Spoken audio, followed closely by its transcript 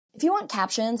If you want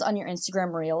captions on your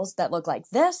Instagram Reels that look like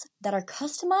this, that are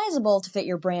customizable to fit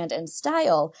your brand and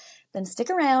style, then stick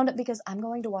around because I'm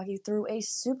going to walk you through a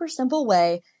super simple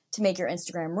way to make your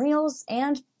Instagram Reels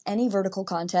and any vertical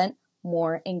content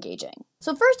more engaging.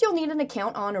 So first you'll need an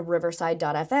account on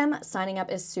Riverside.fm. Signing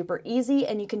up is super easy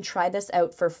and you can try this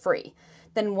out for free.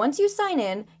 Then once you sign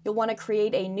in, you'll want to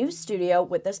create a new studio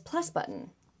with this plus button.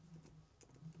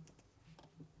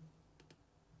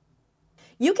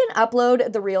 You can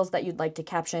upload the reels that you'd like to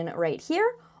caption right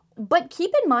here, but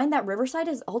keep in mind that Riverside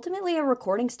is ultimately a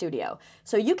recording studio.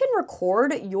 So you can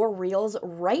record your reels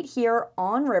right here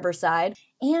on Riverside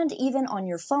and even on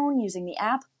your phone using the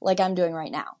app like I'm doing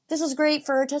right now. This is great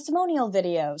for testimonial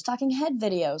videos, talking head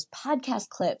videos, podcast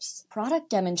clips, product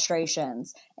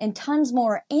demonstrations, and tons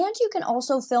more. And you can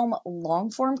also film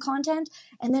long form content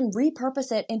and then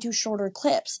repurpose it into shorter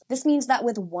clips. This means that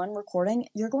with one recording,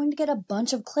 you're going to get a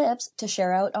bunch of clips to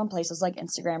share out on places like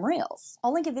Instagram Reels.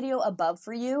 I'll link a video above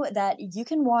for you that you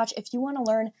can watch if you want to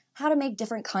learn how to make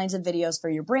different kinds of videos for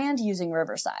your brand using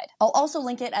Riverside. I'll also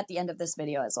link it at the end of this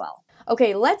video as well.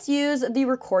 Okay, let's use the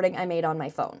recording I made on my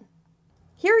phone.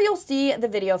 Here you'll see the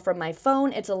video from my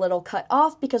phone. It's a little cut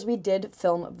off because we did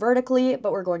film vertically,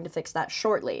 but we're going to fix that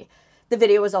shortly. The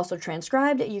video was also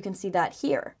transcribed. You can see that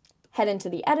here. Head into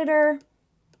the editor.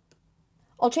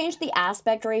 I'll change the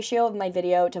aspect ratio of my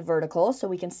video to vertical so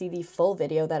we can see the full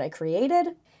video that I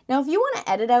created. Now, if you want to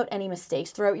edit out any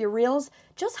mistakes throughout your reels,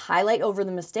 just highlight over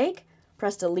the mistake,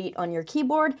 press delete on your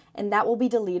keyboard, and that will be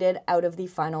deleted out of the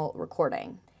final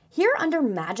recording. Here under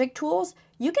Magic Tools,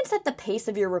 you can set the pace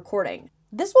of your recording.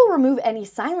 This will remove any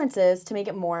silences to make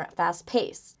it more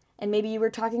fast-paced. And maybe you were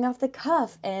talking off the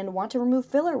cuff and want to remove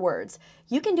filler words.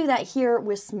 You can do that here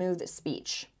with smooth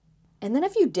speech. And then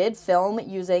if you did film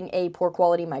using a poor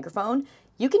quality microphone,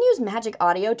 you can use Magic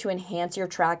Audio to enhance your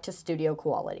track to studio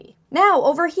quality. Now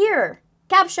over here,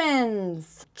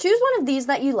 captions. Choose one of these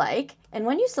that you like, and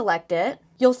when you select it,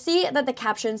 you'll see that the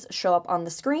captions show up on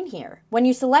the screen here. When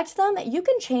you select them, you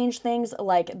can change things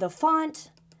like the font,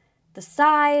 the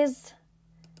size,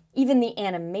 even the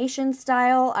animation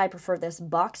style. I prefer this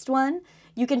boxed one.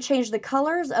 You can change the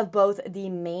colors of both the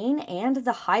main and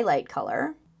the highlight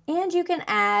color, and you can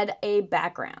add a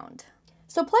background.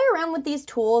 So play around with these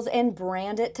tools and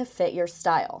brand it to fit your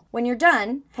style. When you're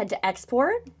done, head to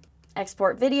export,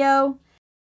 export video,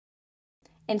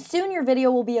 and soon your video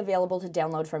will be available to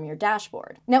download from your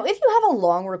dashboard. Now, if you have a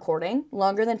long recording,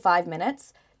 longer than 5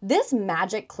 minutes, this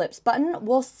Magic Clips button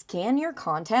will scan your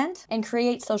content and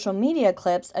create social media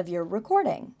clips of your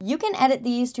recording. You can edit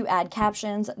these to add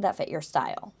captions that fit your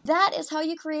style. That is how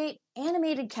you create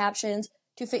animated captions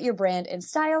to fit your brand and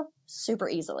style super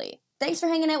easily. Thanks for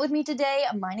hanging out with me today.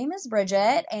 My name is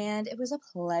Bridget, and it was a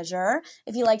pleasure.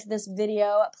 If you liked this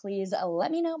video, please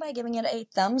let me know by giving it a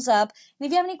thumbs up. And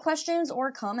if you have any questions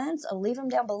or comments, leave them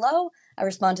down below. I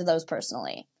respond to those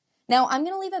personally. Now, I'm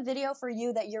going to leave a video for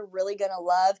you that you're really going to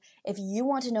love if you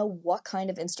want to know what kind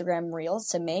of Instagram Reels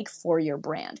to make for your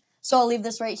brand. So I'll leave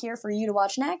this right here for you to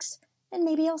watch next, and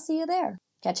maybe I'll see you there.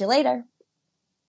 Catch you later.